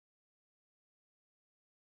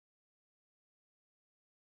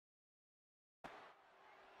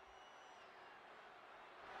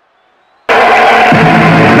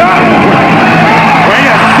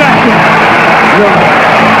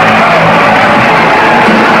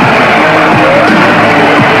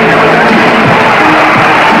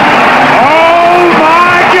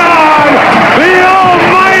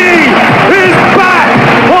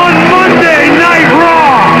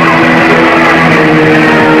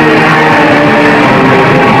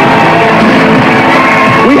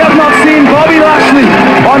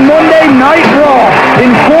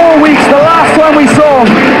time we saw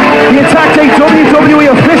he attacked a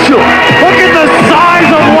WWE official. Look at the size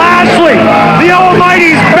of Lashley. The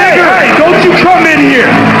Almighty's bigger. Hey, don't you come in here.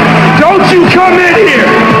 Don't you come in here.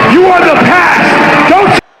 You are the past.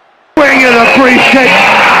 Don't you swing in a free kick.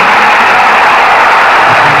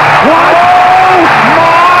 What? Oh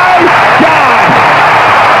my God.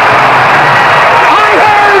 I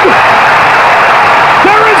heard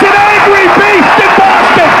there is an angry beast in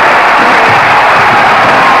Boston.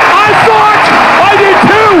 I thought I did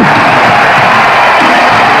too.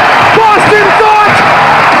 Boston thought.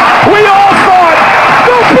 We all thought.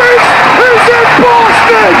 The beast is in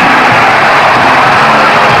Boston.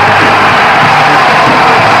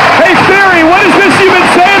 Hey Theory, what is this you've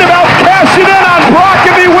been saying about cashing in on Brock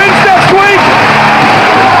if he wins next week?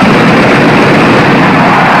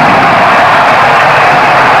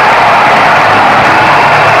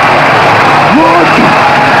 Look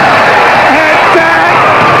at that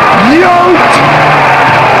yoked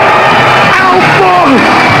alpha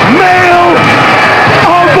male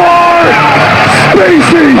of our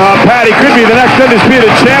species. Patty could be the next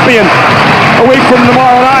undisputed champion a week from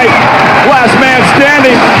tomorrow night. Last man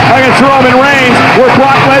standing against Roman Reigns, where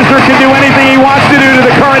Brock Lesnar can do anything he wants to do to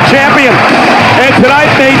the current champion. And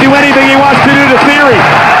tonight they do anything he wants to do to Theory.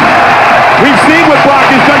 We've seen what Brock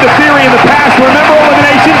has done to Theory in the past. Remember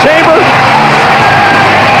Elimination Chamber?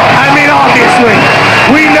 I mean, obviously,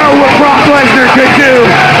 we know what Brock Lesnar could do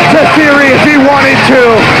to Theory if he wanted to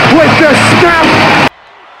with the snap.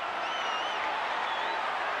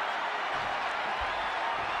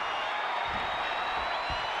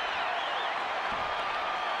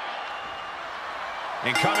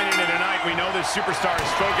 And coming into tonight, we know this superstar is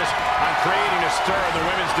focused on creating a stir in the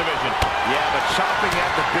women's division. Yeah, but chomping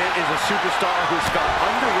at the bit is a superstar who's felt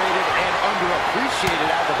underrated and underappreciated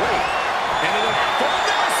as of late. And in a full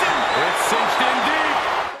Nelson, it's cinched in deep.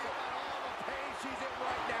 The pain she's in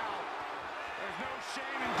right now. There's no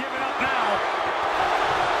shame in giving up now.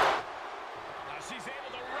 Now she's able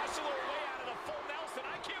to wrestle her way out of the full Nelson.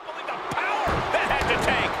 I can't believe the power that had to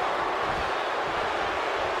take.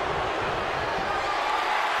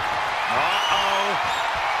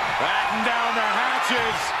 Batten down the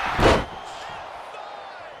hatches.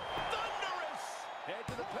 Thunderous. Head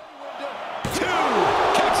to the pay window. Two.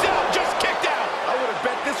 Kicks out. Just kicked out. I would have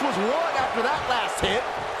bet this was one after that last hit.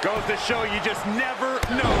 Goes to show you just never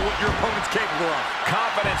know what your opponent's capable of.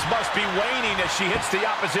 Confidence must be waning as she hits the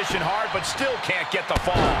opposition hard, but still can't get the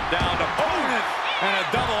fall. Down to opponent and a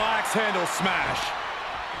double axe handle smash.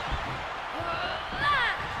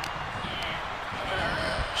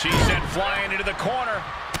 She's sent flying into the corner.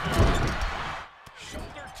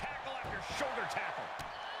 Shoulder tackle after shoulder tackle.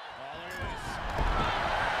 Oh, look at this.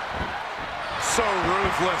 So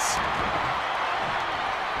ruthless.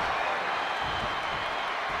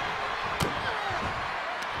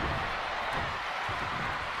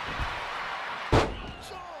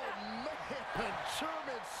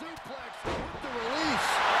 German suplex with the release.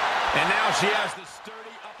 And now she has the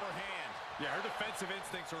sturdy upper hand. Yeah, her defensive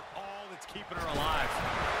instincts are all that's keeping her alive.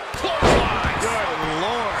 Clotheslines! Good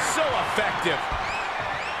Lord. So effective.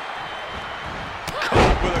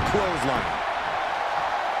 Caught with a clothesline.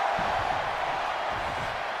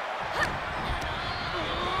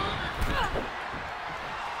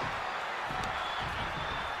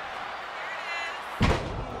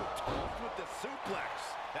 With the suplex.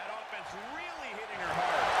 That offense really hitting her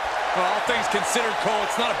hard. Well, all things considered, Cole,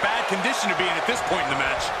 it's not a bad condition to be in at this point in the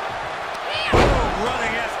match.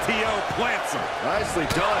 Running STO plants him. Nicely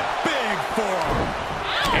done. Big forearm.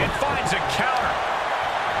 And finds a counter.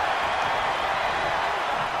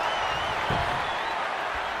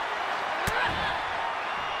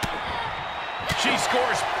 She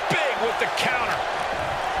scores big with the counter.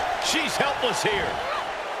 She's helpless here.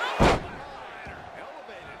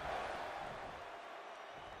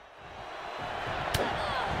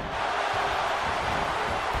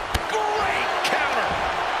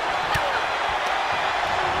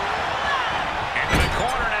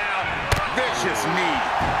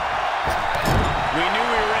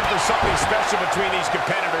 Something special between these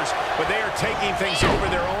competitors, but they are taking things over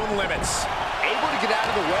their own limits. Able to get out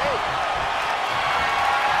of the way.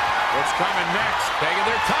 What's coming next? Taking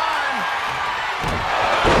their time.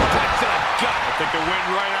 Touch to the gut. I think the wind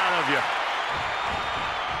right out of you.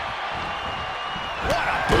 What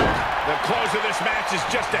a boot. The close of this match is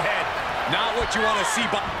just ahead. Not what you want to see,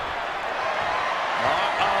 but...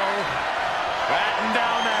 Uh-oh. Batten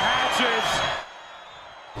down the hatches.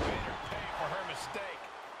 Pay for her mistake.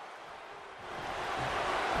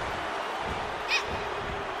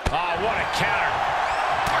 Ah, what a counter.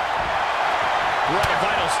 What a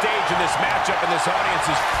vital stage in this matchup, and this audience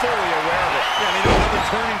is fully aware of it. Yeah, they know another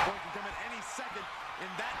turning point can come at any second,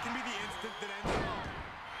 and that can be the instant that ends it all.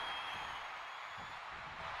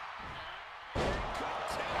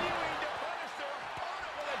 Continuing to punish their opponent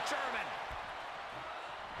with a German.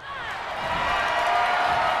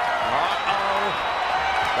 Uh-oh.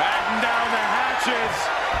 Batten down the hatches.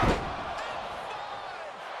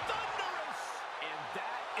 Thunderous. And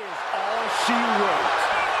that is all she wrote.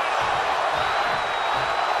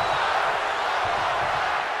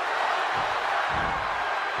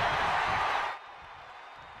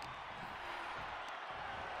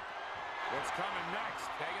 What's coming next?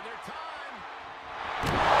 Taking their time.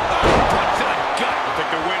 Punch to the gut. Will take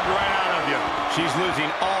the wind right out of you. She's losing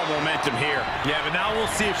all momentum here. Yeah, but now we'll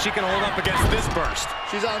see if she can hold up against this burst.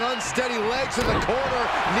 She's on unsteady legs in the corner.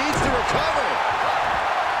 Needs to recover.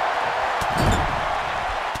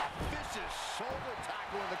 Vicious shoulder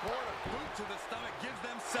tackle in the corner. Boot to the stomach gives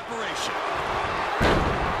them separation.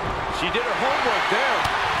 She did her homework there.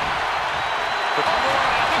 The Kimura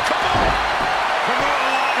lock applied.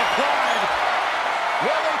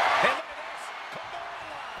 Really? And look at this. Kimura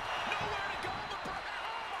lock. Nowhere to go but perhaps. Oh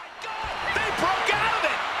my God! They broke out of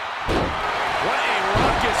it. What a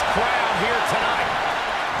raucous crowd here tonight.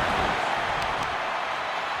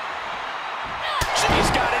 She's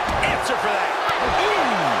got an answer for that.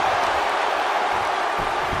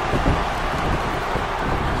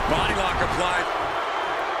 Body lock applied.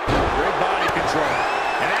 Great body control.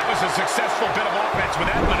 And that was a successful bit of offense with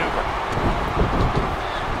that maneuver.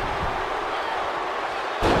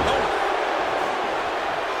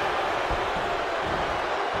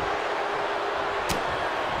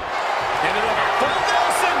 Ended up a full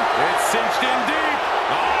Nelson. It's cinched in deep.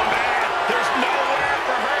 Oh, man. There's nowhere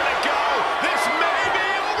for her to go. This may be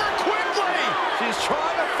over quickly. She's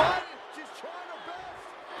trying to fight it. She's trying her best.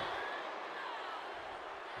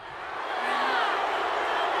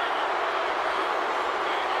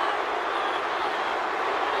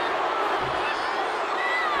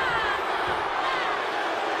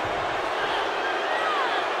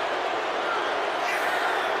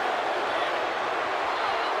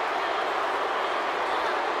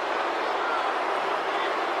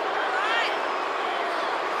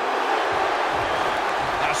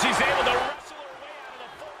 Now she's able to wrestle her way out of the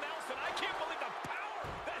full Nelson. I can't believe the power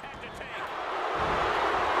that had to take.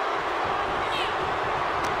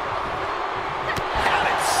 Got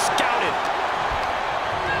it scouted.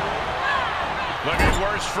 Looking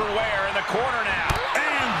worse for wear in the corner now.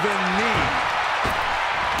 And the knee.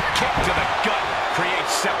 Kick to the gut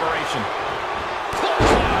creates separation.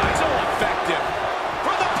 Clothesline, so effective.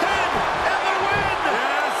 For the pin and the win.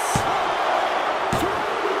 Yes.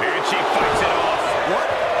 And she fights it off. What?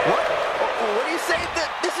 What do you say?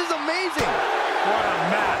 This is amazing. What a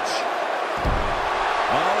match.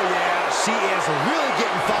 Oh, yeah. She is really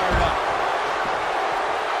getting fired up.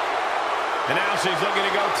 And now she's looking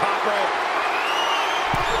to go top rope.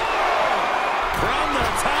 From the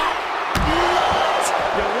top.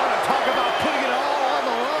 You want to talk about putting it all on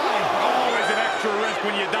the line. Always an extra risk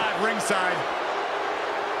when you dive ringside.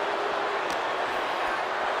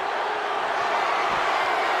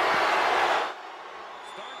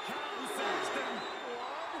 Start counting, Saxton. 1,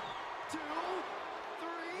 2, 3.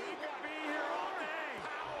 We could be here all day.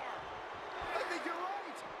 Power. I think you're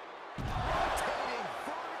right. Rotating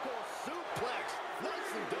vertical suplex.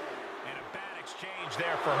 Nicely done. And a bad exchange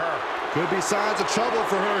there for her. Could be signs of trouble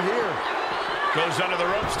for her here. Goes under the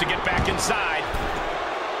ropes to get back inside.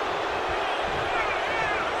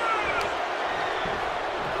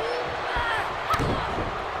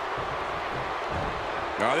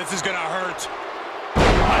 Oh, this is gonna hurt.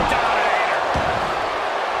 A dominator.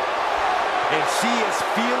 And she is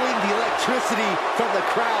feeling the electricity from the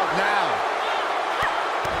crowd now.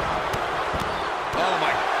 Oh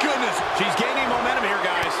my goodness. She's gaining momentum here,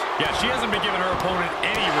 guys. Yeah, she hasn't been giving her opponent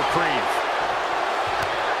any reprieve.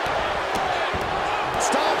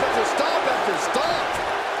 Stomp after stomp after stomp.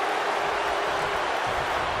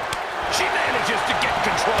 She manages to get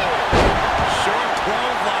control. Short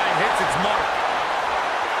clothesline hits its mark.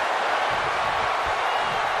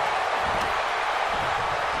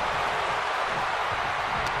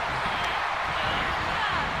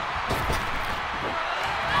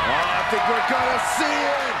 I think we're gonna see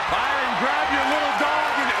it. Byron, grab your little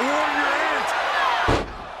dog and warn your aunt.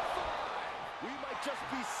 We might just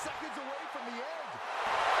be seconds away from the end.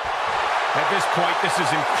 At this point, this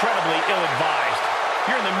is incredibly ill-advised.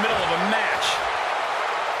 You're in the middle of a match.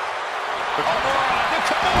 The Kimura lock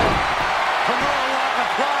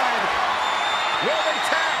applied. Will they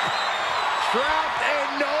tap? Trapped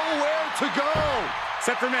and nowhere to go.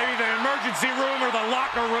 Except for maybe the emergency room or the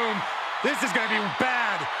locker room. This is going to be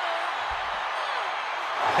bad.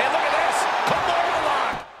 Hey, look at this. Kimura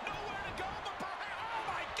lock. Nowhere to go but behind. Oh,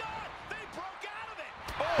 my God. They broke out of it.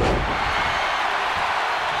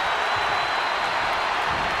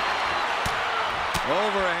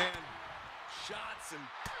 Overhand shots and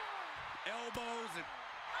elbows and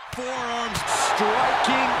forearms.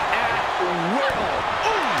 Striking at will.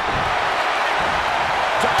 Ooh.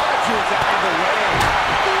 Dodges out of the way.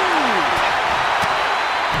 Ooh.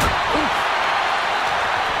 Ooh.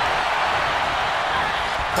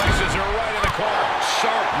 Places her right in the corner.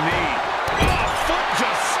 Sharp knee. Oh, foot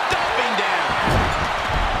just stomping down.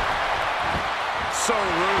 So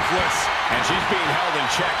ruthless. And she's being held in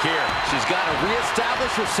check here. She's got to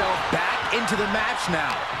reestablish herself back into the match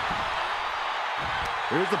now.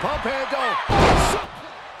 Here's the pump handle.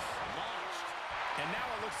 And now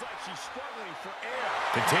it looks like she's struggling for air.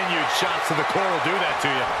 Continued shots to the core will do that to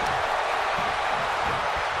you.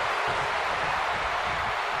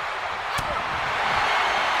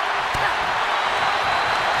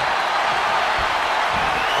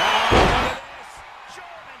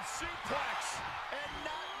 German suplex. And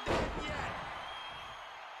not done yet.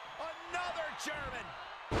 Another German.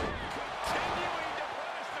 Continuing to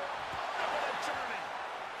punish their opponent with a German.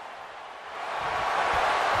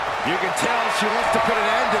 You can tell she wants to put an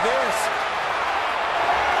end to this.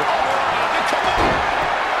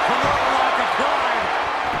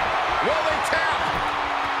 Will they tap?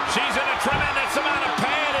 She's in a tremendous amount of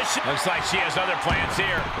pain. Looks like she has other plans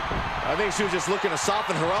here. I think she was just looking to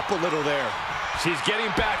soften her up a little there. She's getting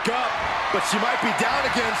back up, but she might be down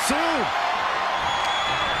again soon.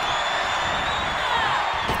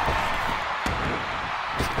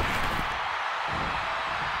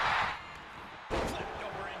 Flipped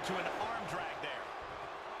over into an arm drag there.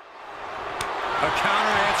 A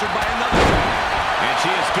counter answered by another. And she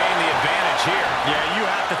has gained the advantage here. Yeah, you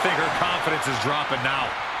have to think her confidence is dropping now.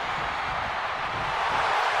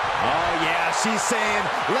 Oh, yeah, she's saying,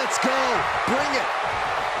 let's go, bring it.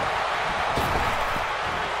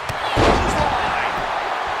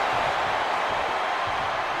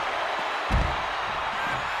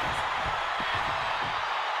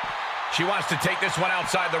 She wants to take this one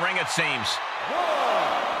outside the ring, it seems.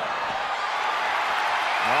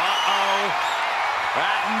 Uh-oh.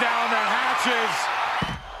 Batten down the hatches.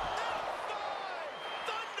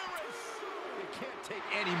 You can't take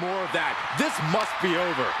any more of that. This must be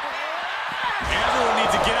over. Everyone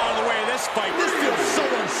needs to get out of the way of this fight. This feels so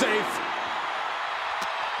unsafe.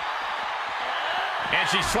 And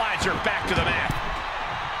she slides her back to the mat.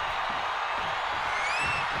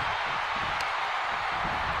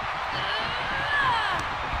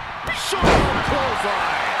 Short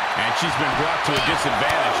clothesline. And she's been brought to a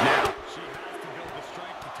disadvantage now. She has to build the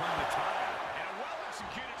strength to turn the tide. And a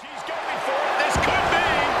well-executed, she's going for it. This could be.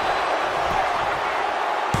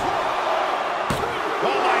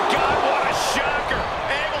 Oh, my God, what a shocker.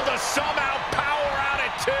 Able to somehow power out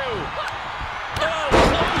at two. Oh,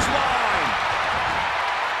 clothesline.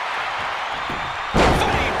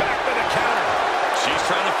 Fighting back with a counter. She's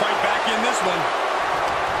trying to fight back in this one.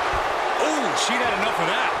 Oh, she'd had enough of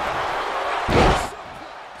that.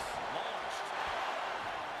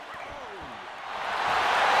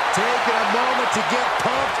 Taking a moment to get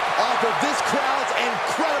pumped off of this crowd's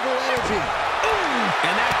incredible energy.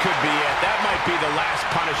 And that could be it. That might be the last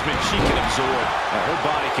punishment she can absorb. Now, her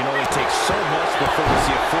body can only take so much before we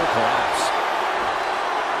see a full collapse.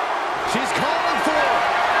 She's calling for it.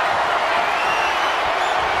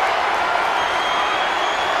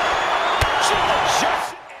 She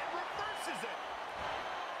adjusts it and reverses it.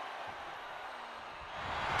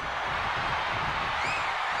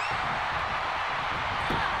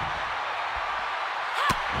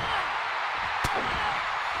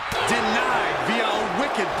 Denied via a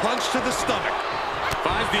wicked punch to the stomach.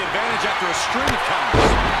 Finds the advantage after a string of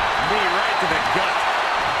counters. Knee right to the gut.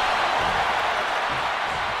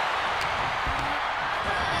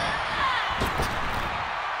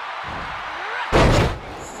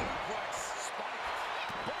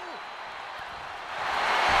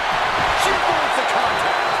 She avoids the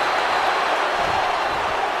contact.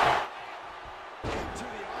 To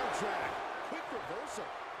the arm drag. Quick reversal.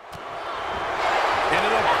 Into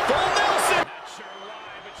the full Nelson. Not sure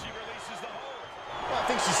why, but she releases the hold. Well, I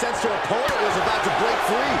think she sensed her opponent was about to break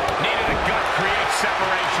free. Needed a gut, create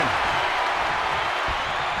separation.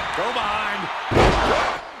 Go behind.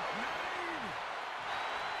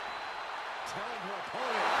 Telling her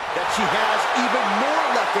opponent that she has even more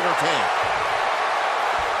left in her tank.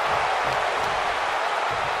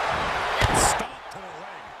 Stop to the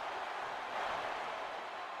leg.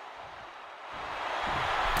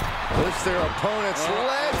 Lifts their opponent's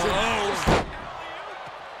legs and...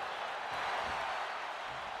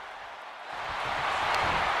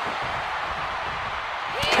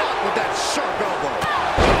 Caught with that sharp elbow.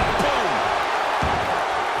 Boom!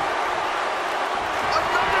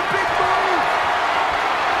 Another big move!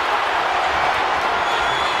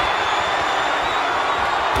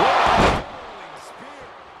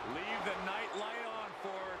 Leave the night light on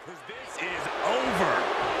for her, because this is over.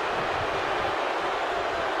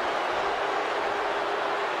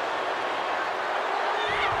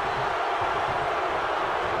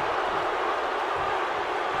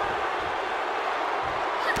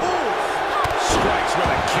 Strikes with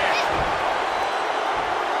a kick.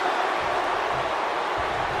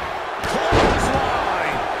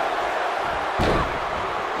 Clothesline.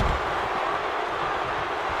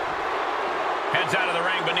 Heads out of the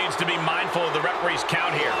ring, but needs to be mindful of the referee's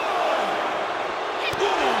count here.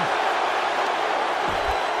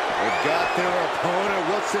 They've got their opponent.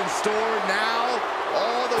 What's in store now?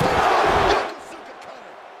 All the way to the Yokosuka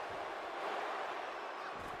cutter.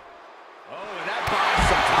 Oh, and that buys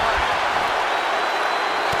some time.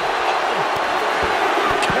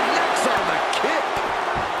 Connects on the kick.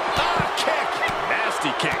 Kick.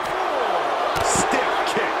 Nasty kick. Stiff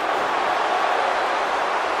kick.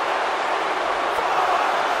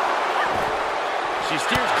 She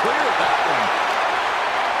steers clear of that one.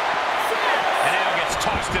 And now gets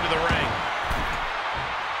tossed into the ring.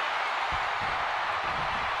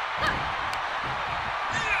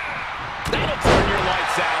 That'll turn your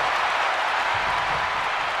lights out.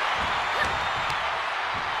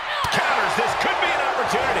 Counters. This could be an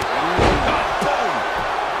opportunity. Oh, boom.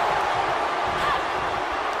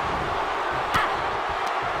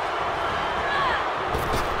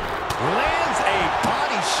 Lands a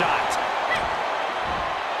body shot.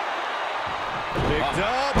 Picked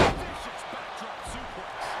up.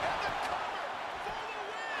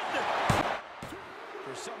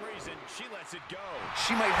 For some reason, she lets it go.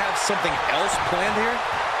 She might have something else planned here.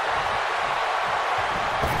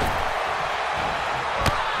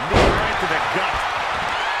 Knee right to the gut.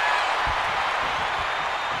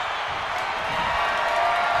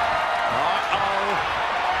 Uh-oh.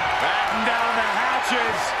 Batten down the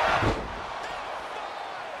hatches.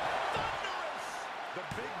 The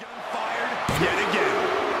big gun fired yet again.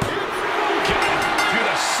 Getting through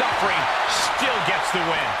the suffering, still gets the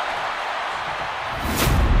win.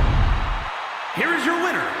 Here is your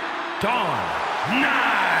winner, Dawn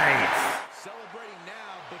Knight. Celebrating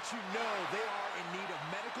now, but you know they are in need of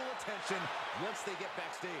medical attention once they get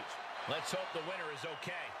backstage. Let's hope the winner is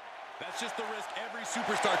okay. That's just the risk every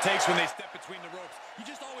superstar takes when they step between the ropes. You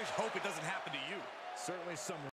just always hope it doesn't happen to you. Certainly some